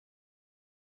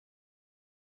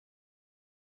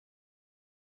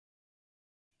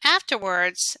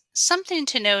Afterwards, something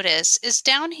to notice is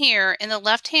down here in the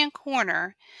left-hand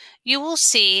corner, you will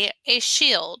see a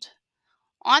shield.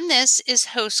 On this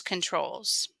is host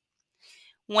controls.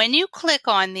 When you click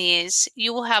on these,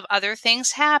 you will have other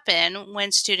things happen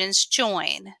when students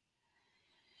join.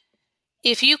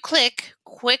 If you click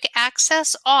Quick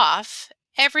Access Off,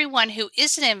 everyone who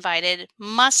isn't invited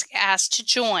must ask to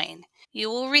join. You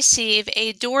will receive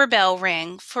a doorbell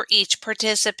ring for each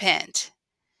participant.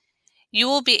 You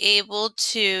will be able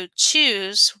to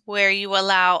choose where you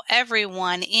allow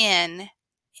everyone in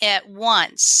at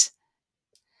once.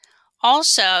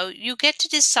 Also, you get to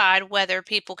decide whether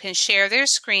people can share their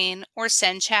screen or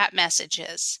send chat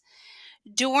messages.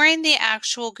 During the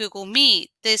actual Google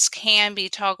Meet, this can be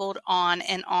toggled on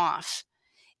and off.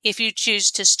 If you choose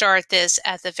to start this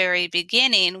at the very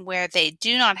beginning where they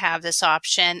do not have this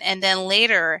option and then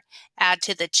later add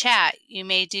to the chat, you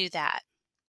may do that.